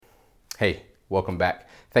Hey, welcome back.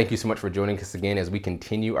 Thank you so much for joining us again as we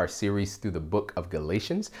continue our series through the book of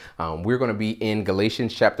Galatians. We're going to be in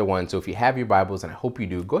Galatians chapter 1. So if you have your Bibles, and I hope you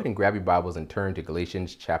do, go ahead and grab your Bibles and turn to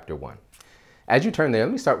Galatians chapter 1. As you turn there,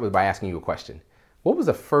 let me start by asking you a question. What was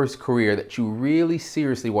the first career that you really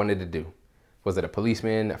seriously wanted to do? Was it a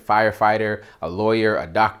policeman, a firefighter, a lawyer, a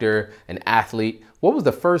doctor, an athlete? What was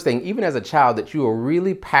the first thing, even as a child, that you were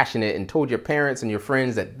really passionate and told your parents and your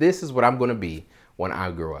friends that this is what I'm going to be when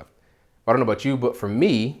I grow up? I don't know about you, but for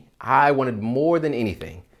me, I wanted more than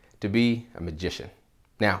anything to be a magician.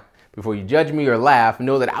 Now, before you judge me or laugh,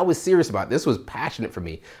 know that I was serious about it. This was passionate for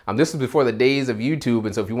me. This was before the days of YouTube,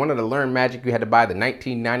 and so if you wanted to learn magic, you had to buy the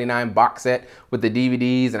 1999 box set with the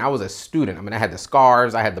DVDs, and I was a student. I had the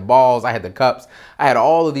scarves, I had the balls, I had the cups. I had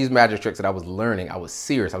all of these magic tricks that I was learning. I was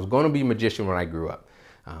serious. I was going to be a magician when I grew up.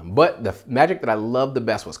 But the magic that I loved the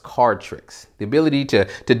best was card tricks. The ability to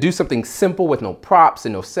do something simple with no props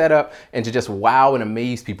and no setup and to just wow and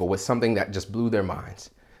amaze people with something that just blew their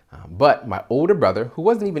minds. But my older brother, who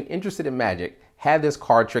wasn't even interested in magic, had this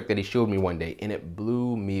card trick that he showed me one day, and it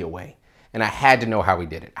blew me away. And I had to know how he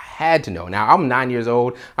did it. I had to know. Now, I'm 9 years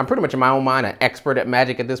old. I'm pretty much in my own mind an expert at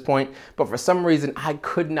magic at this point. But for some reason, I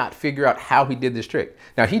could not figure out how he did this trick.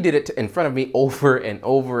 Now, he did it in front of me over and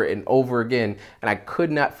over and over again, and I could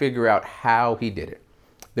not figure out how he did it.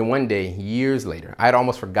 Then one day, years later, I had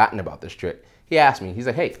almost forgotten about this trick. He asked me, he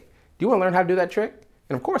said, "Hey, do you want to learn how to do that trick?"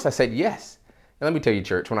 And of course, I said yes. And let me tell you,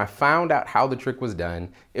 church, when I found out how the trick was done,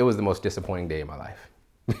 it was the most disappointing day of my life.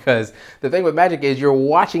 Because the thing with magic is you're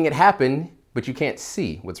watching it happen, but you can't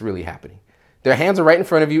see what's really happening. Their hands are right in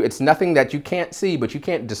front of you. It's nothing that you can't see, but you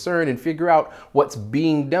can't discern and figure out what's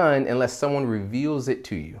being done unless someone reveals it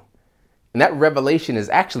to you. And that revelation is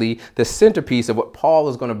actually the centerpiece of what Paul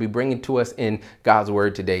is going to be bringing to us in God's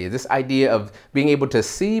word today. Is this idea of being able to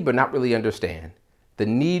see but not really understand. The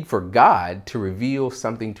need for God to reveal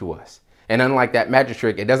something to us. And unlike that magic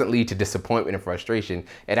trick, it doesn't lead to disappointment and frustration.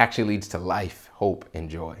 It actually leads to life, hope, and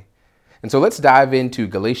joy. And so let's dive into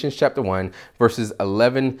Galatians chapter 1, verses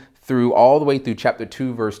 11 through all the way through chapter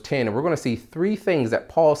 2, verse 10. And we're going to see three things that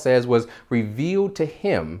Paul says was revealed to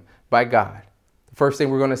him by God. The first thing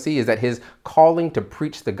we're going to see is that his calling to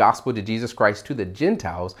preach the gospel to Jesus Christ to the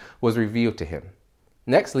Gentiles was revealed to him.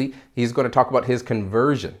 Nextly, he's going to talk about his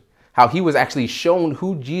conversion, how he was actually shown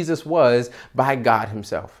who Jesus was by God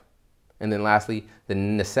himself. And then lastly, the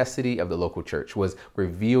necessity of the local church was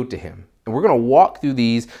revealed to him. And we're going to walk through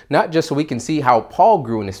these, not just so we can see how Paul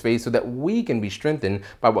grew in his faith, so that we can be strengthened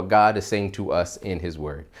by what God is saying to us in his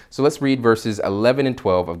word. So let's read verses 11 and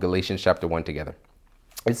 12 of Galatians chapter 1 together.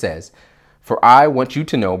 It says, "For I want you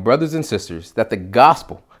to know, brothers and sisters, that the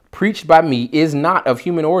gospel preached by me is not of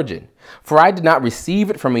human origin. For I did not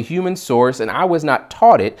receive it from a human source, and I was not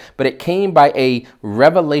taught it, but it came by a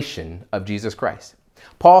revelation of Jesus Christ."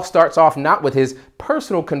 Paul starts off not with his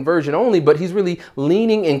personal conversion only, but he's really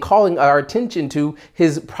leaning and calling our attention to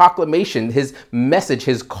his proclamation, his message,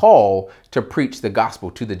 his call to preach the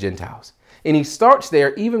gospel to the Gentiles. And he starts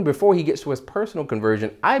there even before he gets to his personal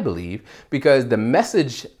conversion, I believe, because the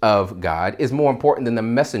message of God is more important than the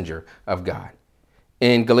messenger of God.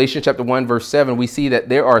 In Galatians chapter 1, verse 7, we see that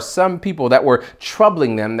there are some people that were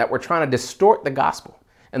troubling them, that were trying to distort the gospel.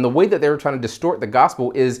 And the way that they were trying to distort the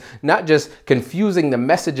gospel is not just confusing the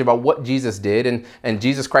message about what Jesus did and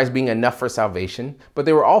Jesus Christ being enough for salvation, but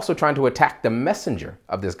they were also trying to attack the messenger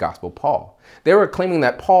of this gospel, Paul. They were claiming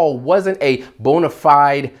that Paul wasn't a bona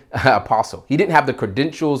fide apostle. He didn't have the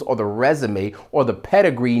credentials or the resume or the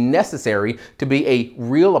pedigree necessary to be a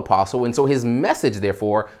real apostle. And so his message,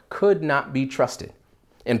 therefore, could not be trusted.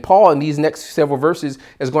 And Paul, in these next several verses,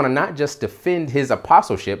 is going to not just defend his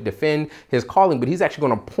apostleship, defend his calling, but he's actually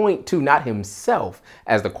going to point to not himself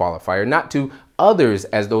as the qualifier, not to others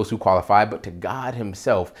as those who qualify, but to God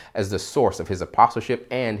himself as the source of his apostleship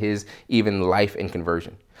and his even life and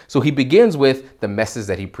conversion. So he begins with the message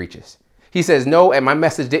that he preaches. He says, no, and my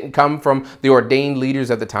message didn't come from the ordained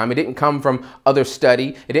leaders of the time. It didn't come from other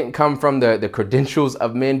study. It didn't come from the credentials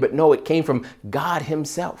of men, but no, it came from God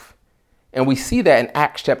himself. And we see that in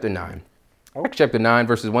Acts chapter 9. Acts chapter 9,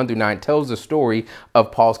 verses 1 through 9 tells the story of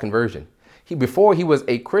Paul's conversion. Before he was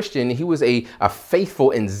a Christian, he was a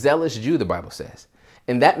faithful and zealous Jew, the Bible says.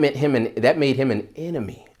 And that made him an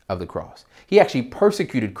enemy of the cross. He actually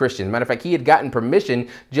persecuted Christians. Matter of fact, he had gotten permission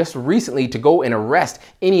just recently to go and arrest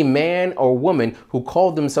any man or woman who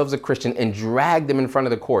called themselves a Christian and drag them in front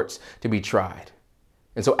of the courts to be tried.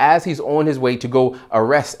 And so as he's on his way to go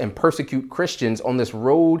arrest and persecute Christians on this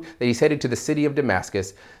road that he's headed to the city of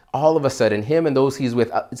Damascus, all of a sudden, him and those he's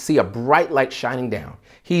with see a bright light shining down.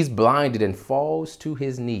 He's blinded and falls to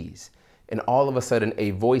his knees. And all of a sudden,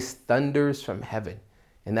 a voice thunders from heaven,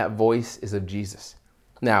 and that voice is of Jesus.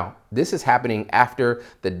 Now, this is happening after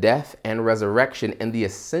the death and resurrection and the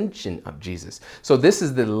ascension of Jesus. So this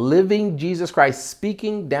is the living Jesus Christ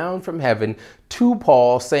speaking down from heaven to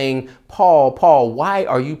Paul, saying, Paul, Paul, why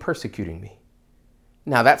are you persecuting me?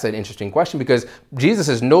 Now, that's an interesting question, because Jesus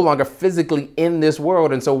is no longer physically in this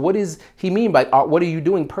world. And so what does he mean by, what are you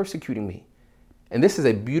doing persecuting me? And this is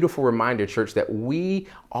a beautiful reminder, church, that we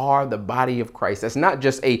are the body of Christ. That's not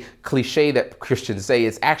just a cliche that Christians say.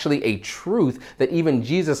 It's actually a truth that even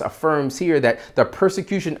Jesus affirms here, that the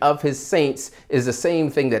persecution of his saints is the same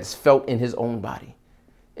thing that's felt in his own body.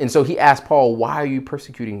 And so he asked Paul, why are you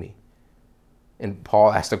persecuting me? And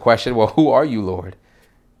Paul asked the question, well, who are you, Lord?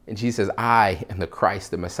 And Jesus says, I am the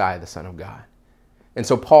Christ, the Messiah, the Son of God. And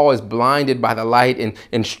so Paul is blinded by the light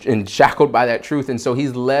and shackled by that truth. And so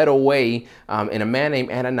he's led away, and a man named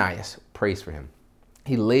Ananias prays for him.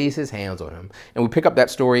 He lays his hands on him. And we pick up that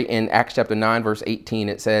story in Acts chapter 9, verse 18.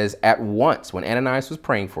 It says, at once, when Ananias was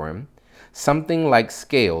praying for him, something like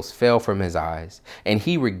scales fell from his eyes, and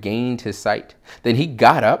he regained his sight. Then he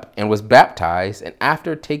got up and was baptized, and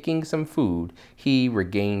after taking some food, he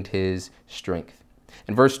regained his strength.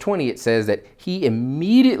 In verse 20, it says that he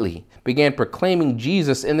immediately began proclaiming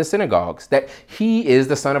Jesus in the synagogues, that he is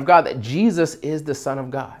the Son of God, that Jesus is the Son of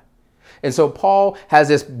God. And so Paul has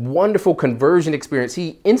this wonderful conversion experience.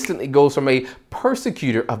 He instantly goes from a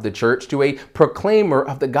persecutor of the church to a proclaimer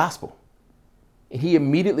of the gospel. And he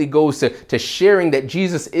immediately goes to sharing that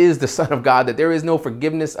Jesus is the Son of God, that there is no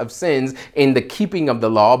forgiveness of sins in the keeping of the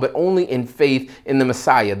law, but only in faith in the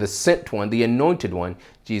Messiah, the sent one, the anointed one,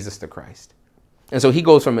 Jesus the Christ. And so he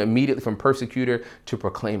goes immediately from persecutor to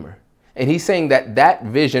proclaimer. And he's saying that that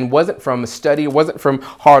vision wasn't from a study, it wasn't from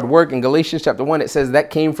hard work. In Galatians chapter 1, it says that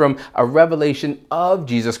came from a revelation of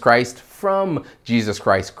Jesus Christ, from Jesus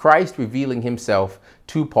Christ, Christ revealing himself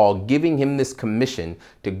to Paul, giving him this commission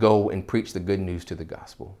to go and preach the good news to the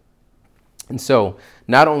gospel. And so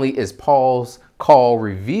not only is Paul's call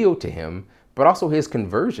revealed to him, but also his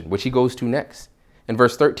conversion, which he goes to next. In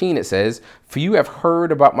verse 13, it says, for you have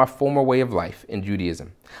heard about my former way of life in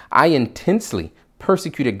Judaism. I intensely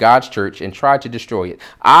persecuted God's church and tried to destroy it.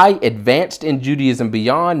 I advanced in Judaism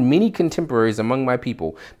beyond many contemporaries among my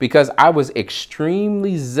people because I was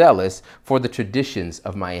extremely zealous for the traditions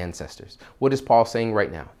of my ancestors. What is Paul saying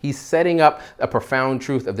right now? He's setting up a profound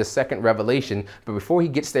truth of the second revelation, but before he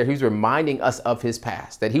gets there, he's reminding us of his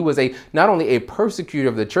past, that he was not only a persecutor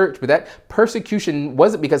of the church, but that persecution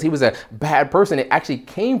wasn't because he was a bad person. It actually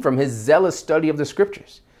came from his zealous study of the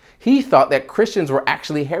scriptures. He thought that Christians were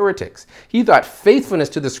actually heretics. He thought faithfulness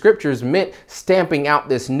to the scriptures meant stamping out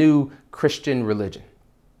this new Christian religion.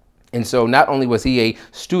 And so not only was he a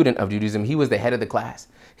student of Judaism, he was the head of the class.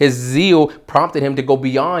 His zeal prompted him to go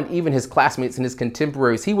beyond even his classmates and his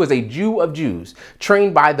contemporaries. He was a Jew of Jews,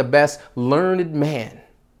 trained by the best learned man.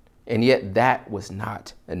 And yet that was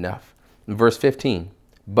not enough. In verse 15,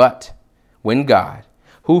 but when God,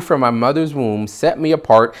 who from my mother's womb set me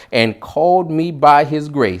apart and called me by his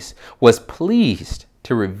grace, was pleased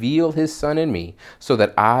to reveal his Son in me so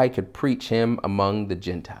that I could preach him among the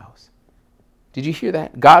Gentiles. Did you hear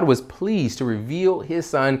that? God was pleased to reveal his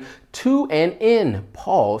Son to and in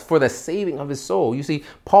Paul for the saving of his soul. You see,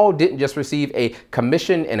 Paul didn't just receive a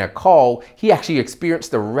commission and a call. He actually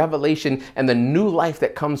experienced the revelation and the new life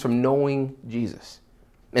that comes from knowing Jesus.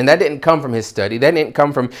 And that didn't come from his study. That didn't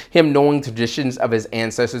come from him knowing traditions of his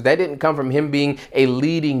ancestors. That didn't come from him being a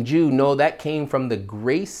leading Jew. No, that came from the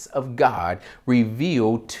grace of God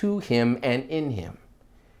revealed to him and in him.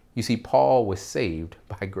 You see, Paul was saved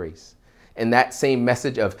by grace. And that same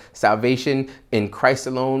message of salvation in Christ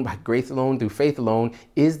alone, by grace alone, through faith alone,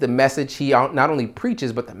 is the message he not only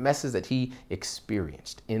preaches, but the message that he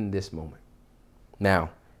experienced in this moment. Now,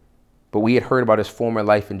 but we had heard about his former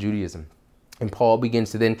life in Judaism. And Paul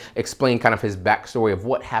begins to then explain kind of his backstory of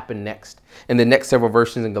what happened next. In the next several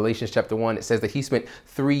verses in Galatians chapter 1, it says that he spent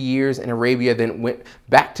 3 years in Arabia, then went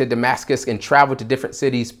back to Damascus and traveled to different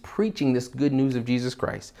cities preaching this good news of Jesus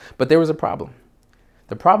Christ. But there was a problem.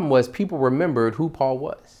 The problem was people remembered who Paul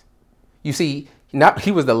was. You see,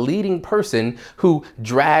 he was the leading person who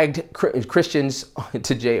dragged Christians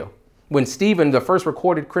to jail. When Stephen, the first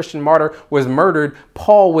recorded Christian martyr, was murdered,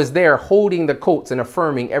 Paul was there holding the coats and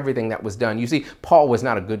affirming everything that was done. You see, Paul was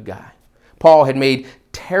not a good guy. Paul had made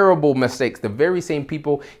terrible mistakes. The very same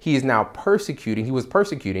people he was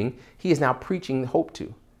persecuting, he is now preaching hope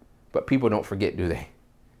to. But people don't forget, do they?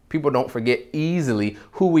 People don't forget easily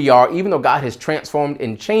who we are. Even though God has transformed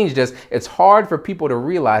and changed us, it's hard for people to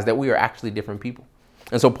realize that we are actually different people.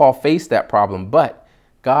 And so Paul faced that problem, but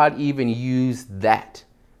God even used that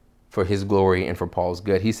for his glory and for Paul's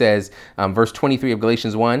good. He says, verse 23 of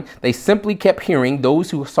Galatians 1, they simply kept hearing those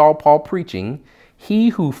who saw Paul preaching. He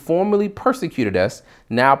who formerly persecuted us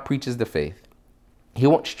now preaches the faith he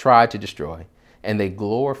once tried to destroy, and they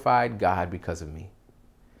glorified God because of me.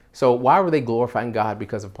 So why were they glorifying God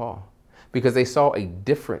because of Paul? Because they saw a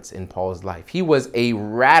difference in Paul's life. He was a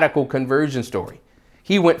radical conversion story.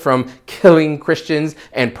 He went from killing Christians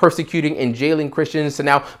and persecuting and jailing Christians to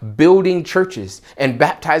now building churches and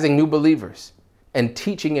baptizing new believers and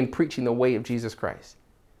teaching and preaching the way of Jesus Christ.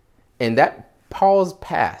 And that Paul's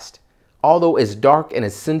past, although as dark and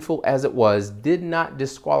as sinful as it was, did not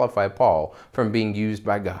disqualify Paul from being used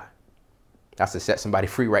by God. That's to set somebody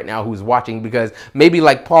free right now who's watching, because maybe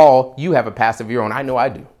like Paul, you have a past of your own. I know I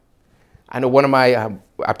do. I know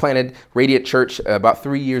I planted Radiant Church about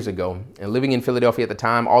 3 years ago, and living in Philadelphia at the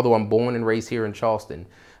time, although I'm born and raised here in Charleston.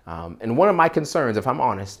 And one of my concerns, if I'm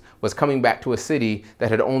honest, was coming back to a city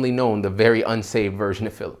that had only known the very unsaved version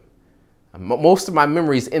of Philip. Most of my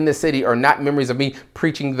memories in the city are not memories of me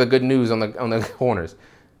preaching the good news on the corners.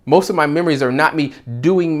 Most of my memories are not me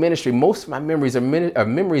doing ministry. Most of my memories are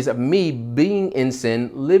memories of me being in sin,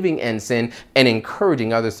 living in sin, and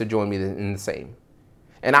encouraging others to join me in the same.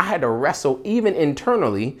 And I had to wrestle even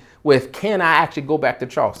internally with, can I actually go back to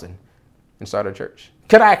Charleston and start a church?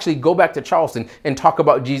 Could I actually go back to Charleston and talk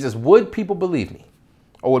about Jesus? Would people believe me?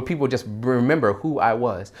 Or would people just remember who I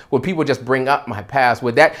was? Would people just bring up my past?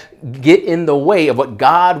 Would that get in the way of what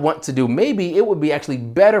God wants to do? Maybe it would be actually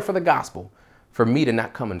better for the gospel for me to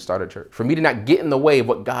not come and start a church, for me to not get in the way of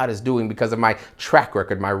what God is doing because of my track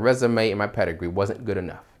record, my resume, and my pedigree wasn't good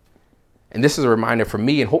enough. And this is a reminder for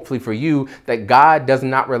me and hopefully for you that God does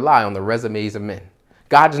not rely on the resumes of men.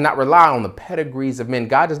 God does not rely on the pedigrees of men.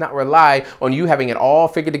 God does not rely on you having it all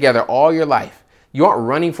figured together all your life. You aren't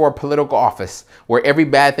running for a political office where every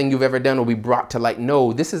bad thing you've ever done will be brought to light.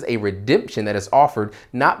 No, this is a redemption that is offered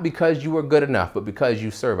not because you are good enough, but because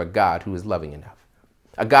you serve a God who is loving enough.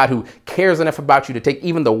 A God who cares enough about you to take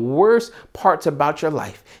even the worst parts about your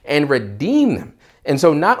life and redeem them. And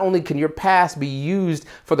so not only can your past be used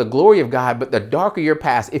for the glory of God, but the darker your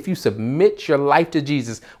past, if you submit your life to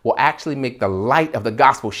Jesus, will actually make the light of the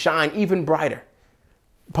gospel shine even brighter.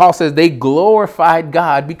 Paul says they glorified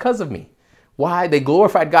God because of me. Why? They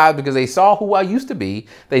glorified God because they saw who I used to be.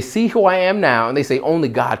 They see who I am now, and they say only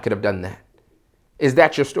God could have done that. Is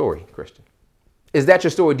that your story, Christian? Is that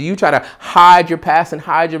your story? Do you try to hide your past and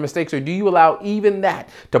hide your mistakes, or do you allow even that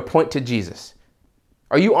to point to Jesus?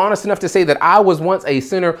 Are you honest enough to say that I was once a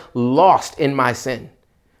sinner lost in my sin,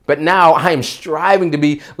 but now I am striving to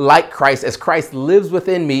be like Christ as Christ lives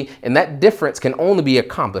within me, and that difference can only be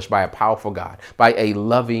accomplished by a powerful God, by a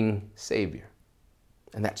loving Savior.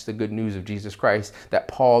 And that's the good news of Jesus Christ that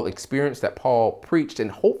Paul experienced, that Paul preached,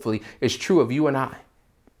 and hopefully is true of you and I.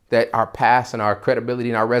 That our past and our credibility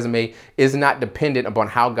and our resume is not dependent upon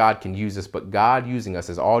how God can use us, but God using us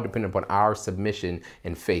is all dependent upon our submission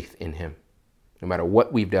and faith in him. No matter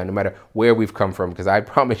what we've done, no matter where we've come from, because I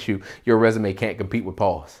promise you, your resume can't compete with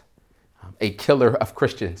Paul's. A killer of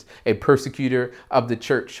Christians, a persecutor of the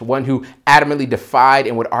church, one who adamantly defied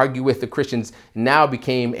and would argue with the Christians, now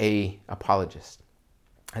became an apologist.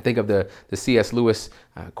 I think of the C.S. Lewis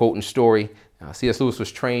quote and story. C.S. Lewis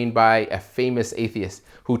was trained by a famous atheist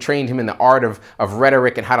who trained him in the art of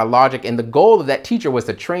rhetoric and how to logic. And the goal of that teacher was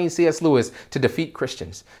to train C.S. Lewis to defeat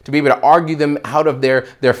Christians, to be able to argue them out of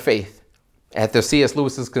their faith. After C.S.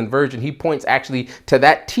 Lewis's conversion, he points actually to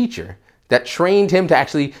that teacher that trained him to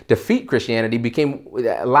actually defeat Christianity,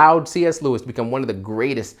 allowed C.S. Lewis to become one of the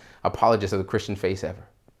greatest apologists of the Christian faith ever.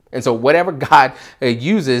 And so whatever God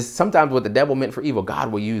uses, sometimes what the devil meant for evil,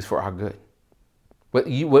 God will use for our good. What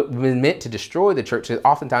was meant to destroy the church is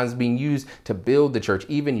oftentimes being used to build the church.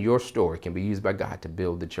 Even your story can be used by God to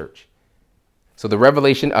build the church. So the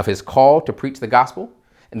revelation of his call to preach the gospel,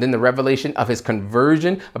 and then the revelation of his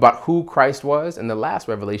conversion about who Christ was. And the last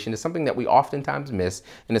revelation is something that we oftentimes miss,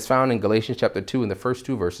 and it's found in Galatians chapter 2 in the first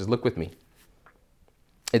 2 verses. Look with me.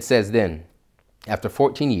 It says, then, after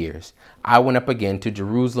 14 years, I went up again to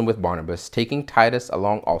Jerusalem with Barnabas, taking Titus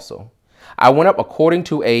along also. I went up according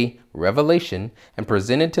to a revelation and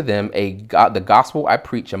presented to them the gospel I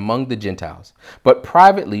preach among the Gentiles, but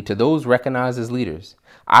privately to those recognized as leaders.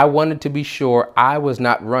 I wanted to be sure I was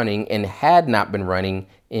not running and had not been running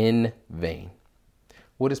in vain.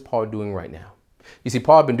 What is Paul doing right now? You see,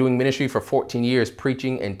 Paul had been doing ministry for 14 years,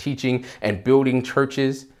 preaching and teaching and building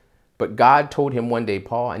churches. But God told him one day,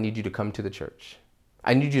 Paul, I need you to come to the church.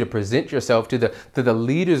 I need you to present yourself to the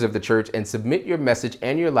leaders of the church and submit your message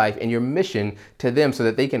and your life and your mission to them so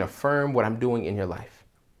that they can affirm what I'm doing in your life.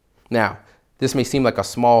 Now, This may seem like a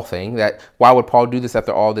small thing, that why would Paul do this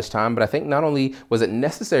after all this time? But I think not only was it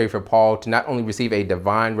necessary for Paul to not only receive a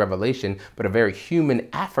divine revelation, but a very human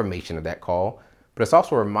affirmation of that call, but it's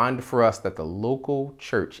also a reminder for us that the local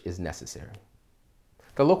church is necessary.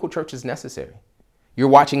 The local church is necessary. You're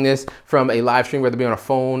watching this from a live stream, whether it be on a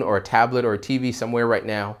phone or a tablet or a TV somewhere right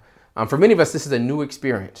now. For many of us, this is a new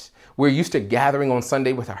experience. We're used to gathering on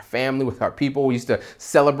Sunday with our family, with our people. We're used to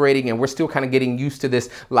celebrating, and we're still kind of getting used to this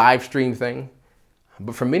live stream thing.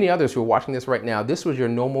 But for many others who are watching this right now, this was your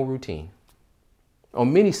normal routine.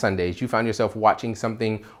 On many Sundays, you find yourself watching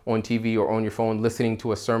something on TV or on your phone, listening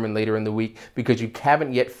to a sermon later in the week because you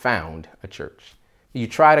haven't yet found a church. You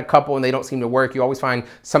tried a couple and they don't seem to work. You always find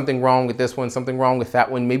something wrong with this one, something wrong with that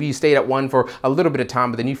one. Maybe you stayed at one for a little bit of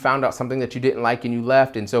time, but then you found out something that you didn't like and you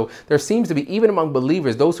left. And so there seems to be, even among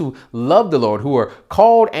believers, those who love the Lord, who are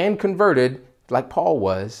called and converted, like Paul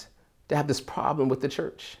was, to have this problem with the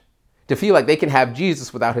church, to feel like they can have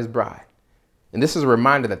Jesus without his bride. And this is a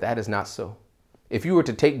reminder that that is not so. If you were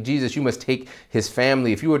to take Jesus, you must take his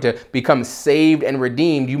family. If you were to become saved and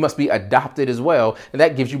redeemed, you must be adopted as well. And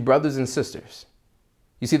that gives you brothers and sisters.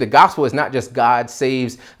 You see, the gospel is not just God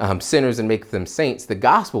saves sinners and makes them saints. The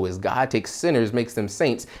gospel is God takes sinners, makes them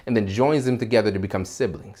saints, and then joins them together to become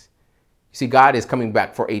siblings. You see, God is coming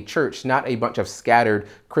back for a church, not a bunch of scattered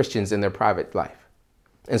Christians in their private life.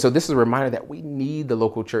 And so this is a reminder that we need the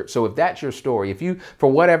local church. So if that's your story, if you,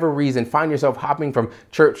 for whatever reason, find yourself hopping from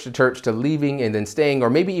church to leaving and then staying,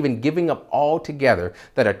 or maybe even giving up altogether,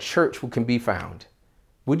 that a church can be found,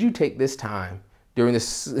 would you take this time during this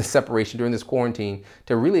separation, during this quarantine,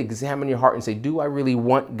 to really examine your heart and say, do I really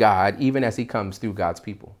want God even as he comes through God's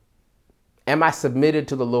people? Am I submitted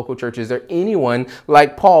to the local church? Is there anyone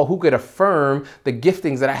like Paul who could affirm the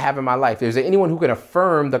giftings that I have in my life? Is there anyone who can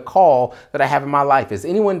affirm the call that I have in my life? Is there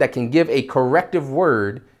anyone that can give a corrective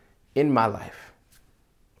word in my life?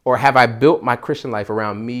 Or have I built my Christian life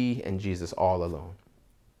around me and Jesus all alone?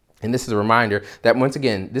 And this is a reminder that, once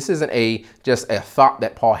again, this isn't just a thought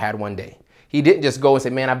that Paul had one day. He didn't just go and say,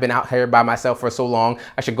 man, I've been out here by myself for so long,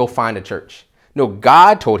 I should go find a church. No,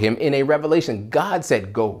 God told him in a revelation. God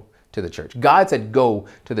said, go to the church. God said, go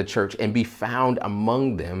to the church and be found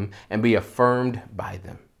among them and be affirmed by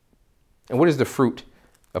them. And what is the fruit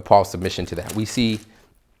of Paul's submission to that? We see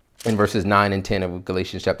in verses 9 and 10 of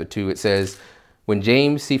Galatians chapter 2, it says, when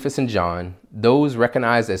James, Cephas, and John, those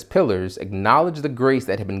recognized as pillars, acknowledged the grace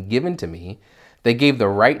that had been given to me, they gave the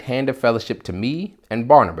right hand of fellowship to me and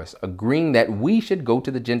Barnabas, agreeing that we should go to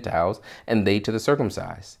the Gentiles and they to the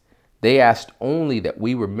circumcised. They asked only that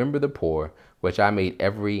we remember the poor, which I made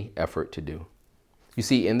every effort to do. You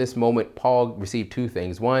see, in this moment, Paul received two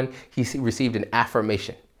things. One, he received an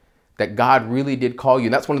affirmation that God really did call you.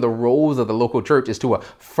 And that's one of the roles of the local church, is to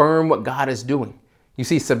affirm what God is doing. You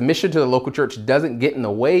see, submission to the local church doesn't get in the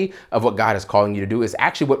way of what God is calling you to do. It's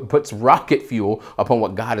actually what puts rocket fuel upon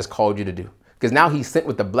what God has called you to do. Because now he's sent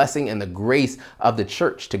with the blessing and the grace of the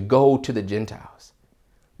church to go to the Gentiles.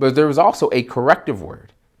 But there was also a corrective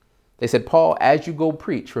word. They said, Paul, as you go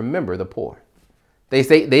preach, remember the poor. They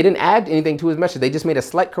didn't add anything to his message. They just made a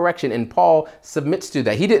slight correction, and Paul submits to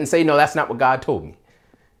that. He didn't say, no, that's not what God told me.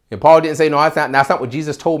 And Paul didn't say, no, that's not what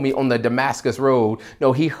Jesus told me on the Damascus road.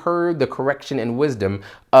 No, he heard the correction and wisdom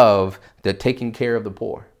of the taking care of the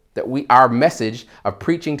poor. That our message of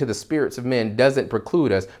preaching to the spirits of men doesn't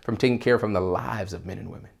preclude us from taking care from the lives of men and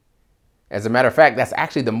women. As a matter of fact, that's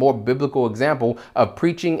actually the more biblical example of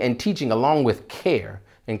preaching and teaching along with care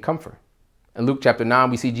and comfort. In Luke chapter 9,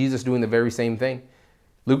 we see Jesus doing the very same thing.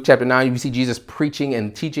 Luke chapter 9, we see Jesus preaching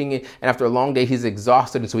and teaching, and after a long day, he's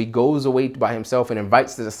exhausted. And so he goes away by himself and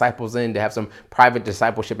invites the disciples in to have some private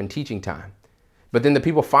discipleship and teaching time. But then the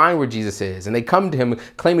people find where Jesus is, and they come to him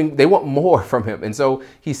claiming they want more from him. And so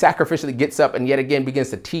he sacrificially gets up and yet again begins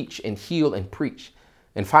to teach and heal and preach.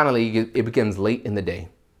 And finally, it becomes late in the day.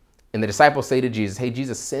 And the disciples say to Jesus, hey,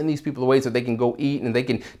 Jesus, send these people away so they can go eat and they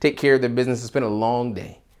can take care of their business. It's been a long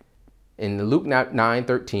day. In Luke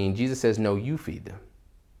 9:13, Jesus says, no, you feed them.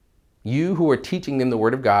 You who are teaching them the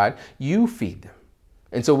word of God, you feed them.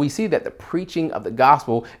 And so we see that the preaching of the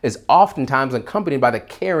gospel is oftentimes accompanied by the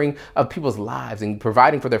caring of people's lives and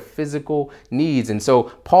providing for their physical needs. And so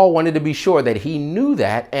Paul wanted to be sure that he knew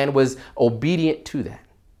that and was obedient to that.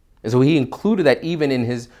 And so he included that even in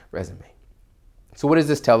his resume. So what does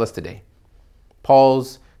this tell us today?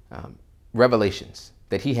 Paul's revelations,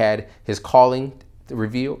 that he had his calling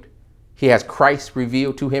revealed. He has Christ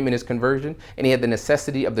revealed to him in his conversion, and he had the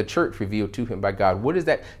necessity of the church revealed to him by God. What does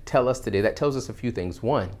that tell us today? That tells us a few things.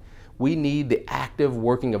 One, we need the active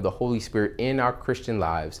working of the Holy Spirit in our Christian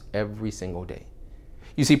lives every single day.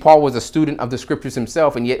 You see, Paul was a student of the scriptures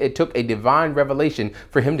himself, and yet it took a divine revelation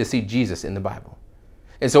for him to see Jesus in the Bible.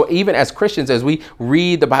 And so even as Christians, as we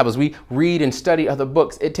read the Bibles, we read and study other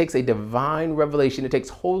books, it takes a divine revelation. It takes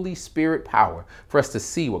Holy Spirit power for us to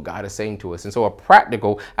see what God is saying to us. And so a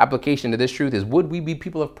practical application to this truth is, would we be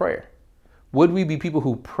people of prayer? Would we be people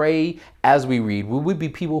who pray as we read? Would we be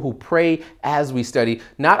people who pray as we study,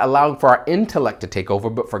 not allowing for our intellect to take over,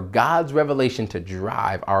 but for God's revelation to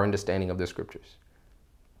drive our understanding of the scriptures?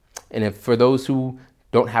 And if for those who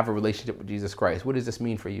don't have a relationship with Jesus Christ, what does this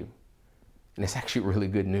mean for you? And it's actually really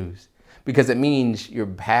good news, because it means your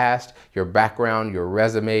past, your background, your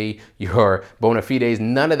resume, your bona fides,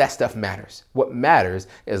 none of that stuff matters. What matters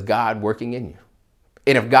is God working in you.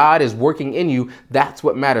 And if God is working in you, that's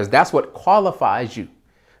what matters. That's what qualifies you.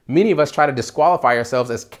 Many of us try to disqualify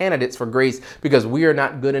ourselves as candidates for grace because we are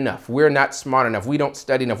not good enough. We're not smart enough. We don't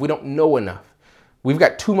study enough. We don't know enough. We've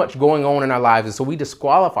got too much going on in our lives, and so we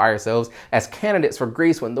disqualify ourselves as candidates for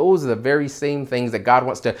grace when those are the very same things that God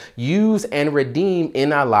wants to use and redeem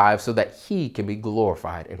in our lives so that He can be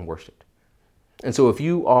glorified and worshiped. And so if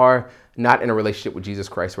you are not in a relationship with Jesus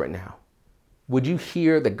Christ right now, would you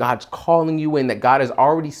hear that God's calling you in, that God is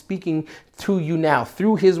already speaking to you now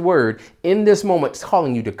through His word in this moment,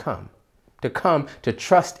 calling you to come to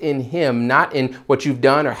trust in Him, not in what you've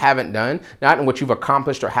done or haven't done, not in what you've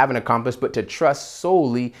accomplished or haven't accomplished, but to trust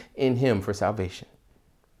solely in Him for salvation.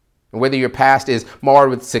 And whether your past is marred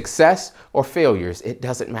with success or failures, it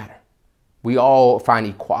doesn't matter. We all find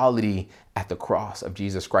equality at the cross of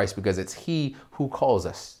Jesus Christ because it's He who calls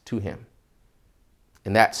us to Him.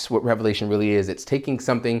 And that's what revelation really is. It's taking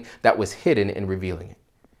something that was hidden and revealing it.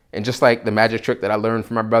 And just like the magic trick that I learned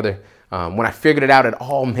from my brother, when I figured it out, it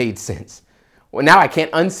all made sense. Well, now I can't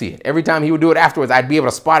unsee it. Every time he would do it afterwards, I'd be able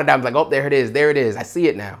to spot it out. I'm like, oh, there it is. There it is. I see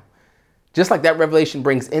it now. Just like that revelation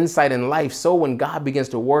brings insight in life, so when God begins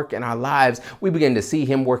to work in our lives, we begin to see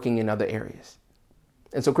Him working in other areas.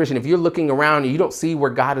 And so, Christian, if you're looking around and you don't see where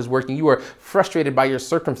God is working, you are frustrated by your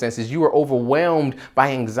circumstances, you are overwhelmed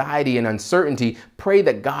by anxiety and uncertainty, pray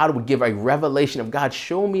that God would give a revelation of, God,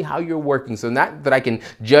 show me how you're working, so not that I can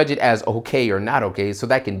judge it as okay or not okay, so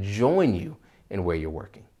that I can join you in where you're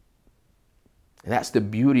working. And that's the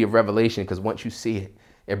beauty of revelation, because once you see it,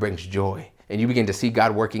 it brings joy and you begin to see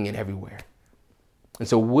God working in everywhere. And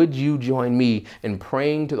so would you join me in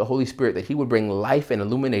praying to the Holy Spirit that He would bring life and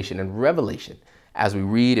illumination and revelation as we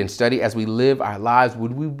read and study, as we live our lives?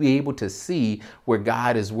 Would we be able to see where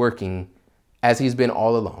God is working as He's been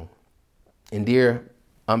all along? And dear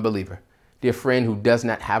unbeliever, dear friend who does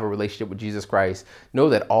not have a relationship with Jesus Christ, know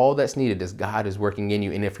that all that's needed is God is working in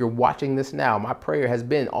you. And if you're watching this now, my prayer has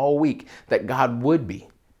been all week that God would be.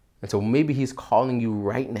 And so maybe He's calling you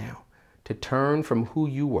right now to turn from who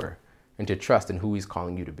you were and to trust in who He's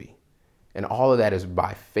calling you to be. And all of that is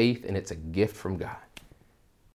by faith, and it's a gift from God.